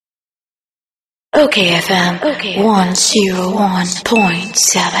OKFM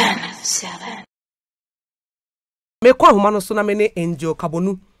 101.7. Mekwa humano so na mene Angel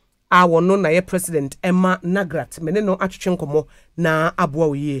Kabonu a wono na ye president Emma NAGRAT mene no atwetwe nkomo na aboa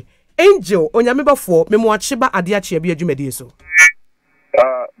oye Angel onyame bafo memo acheba ade ache bia adwumadi so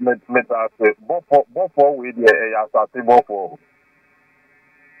Metase bofo we dey asase bofo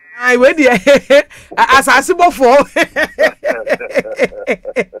ai we dey asase bofo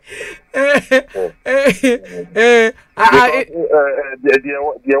the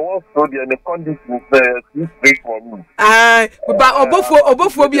was so the conditions speak for me ai ba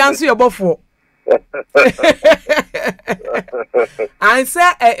obofo bi anso ye bofo I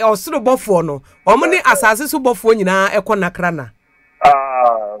say osoro bofo no omo ni asase so bofo nyina NAGRAT na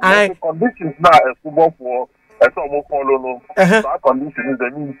the conditions now is bofo and so mo follow no that condition is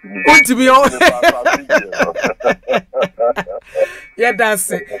the mean to me yeah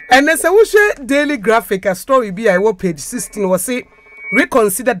that's it and then so we share daily graphic a story be I will page 16 was say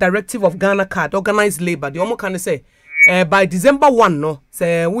reconsider directive of Ghana card organized labor the omo can say by December 1 no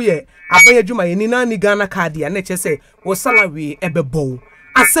say we abaya djuma yeni na ni Ghana card ya na che say wo salary ebebo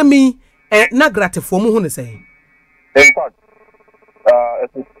asemi NAGRAT for mu hu ne say in fact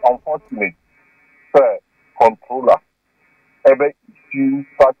it is unfortunate sir controller ebe issue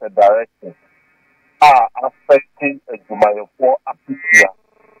such a directive affecting a Jumayefo Apitia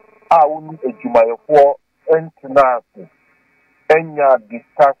uni a Jumayefo entinasi enya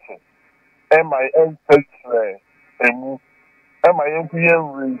discussion MIN picture emu MIN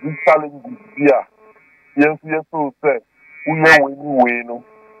raise challenges bia yen so say we no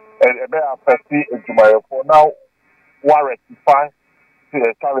ebe affecting a Jumayefo now what rectify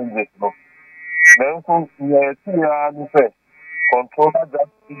the challenges no then so we say controller that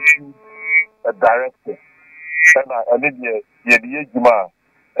issue a director and I need the Juma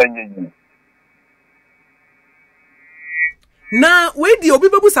and you. Na we di obi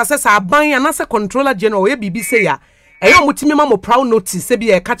bebu success aban anase controller general we bibi say ya eyo mutimi ma mo proud notice se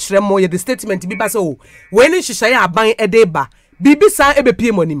bi e ka kire mo ye the statement bi ba say o we ni hihye ya aban edeba bibi sa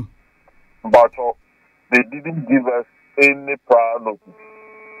ebepie monim but they didn't give us any proud notice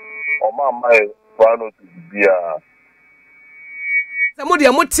or my proud notice bia somebody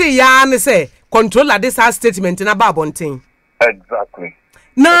amuti ya ne say controller this statement na ba bonten exactly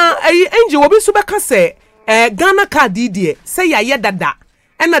na Angel obi so beka say Ghana card die say ya ye dada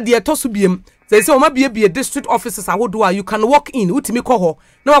na de to so biem say o ma bie district offices awodo a you can walk in utimi ko ho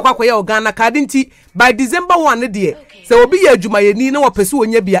na wakwa ye Ghana card nti by December 1 die say obi ye adwumayeni na wopese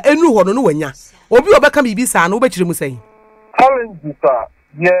wonya bia enu ho no wanya obi obeka bibi sa na obekire mu say challenges are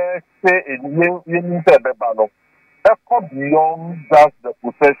yes say in beba no beyond just the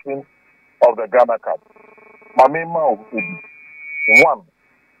possession of the Ghana card. Mamema one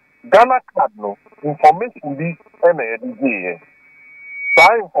Ghana card no information be NADJ.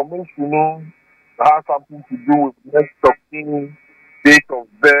 That information has something to do with next of kin, date of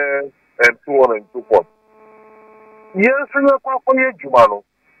birth, and so on and so forth. Yes,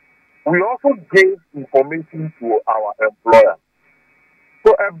 we also gave information to our employer.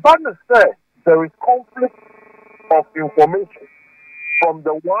 So a banner says there is conflict of information from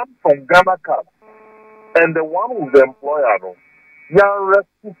the one from Ghana card and the one with the employer. No, you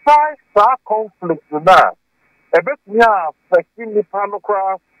rectify that conflict now. A bit near affecting the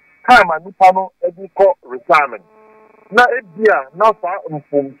panocra time and the panel editor retirement. Now, it be now for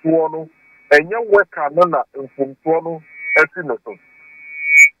informed to and young worker nona informed to estimated.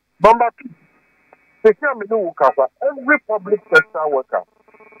 Number two, every public sector worker,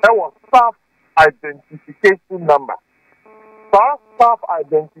 there was staff identification number. Staff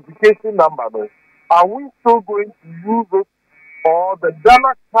identification number, no? Are we still going to use it, or the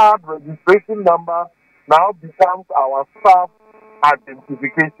Ghana card registration number now becomes our staff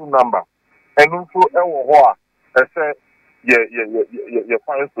identification number? And also, I say, you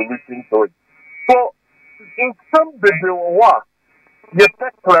find solution to it. So, in some way, you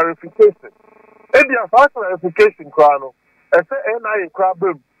take clarification. If you have clarification, I say, NIA crab.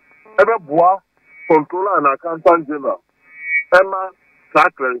 Bois, controller and accountant general. Emma,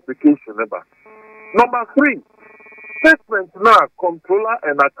 that clarification ever. Number 3, statement now, controller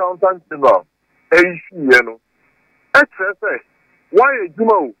and accountant general. Issue, HSA, why a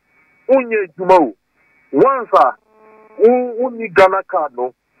Jumao? Unye Jumao. Once only Ghana card,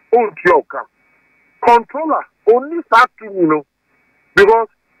 no, Yoka. Controller, only starting, because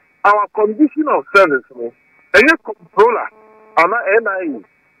our condition of service, no, and your controller, and NIA.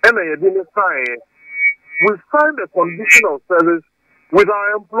 We sign the condition of service with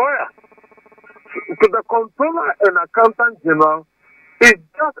our employer. So the controller and accountant general is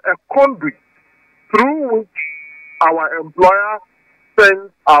just a conduit through which our employer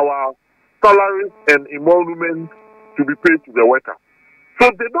sends our salaries and emoluments to be paid to the worker. So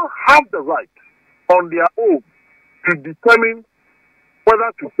they don't have the right on their own to determine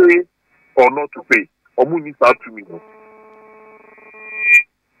whether to pay or not to pay.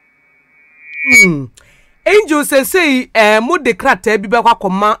 Angel say mo de krata bi be kwa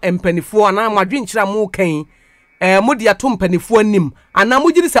koma empanifo ana madwenkyira mo kan mo de ato mpanifo anim ana mo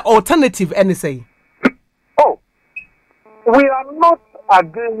gidi say alternative any say. Oh, we are not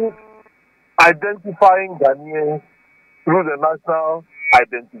against identifying Ghanaians through the National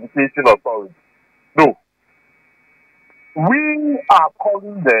Identification Authority. No. We are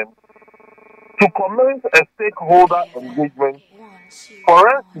calling them to commence a stakeholder engagement for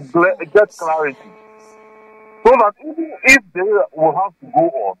us to get clarity. So that even if they will have to go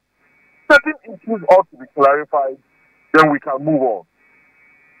on, certain issues ought to be clarified, then we can move on.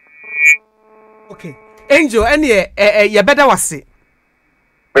 Okay. Angel, you better was it.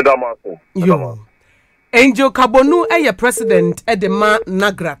 Yo. Angel Kabonu president edema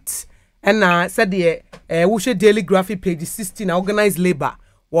NAGRAT. And said the Wushe Daily Graphic page 16 organized labor.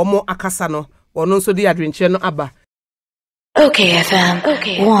 Womo akasano. Wononso di adventure no aba. OKFM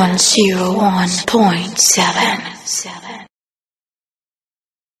 101.7.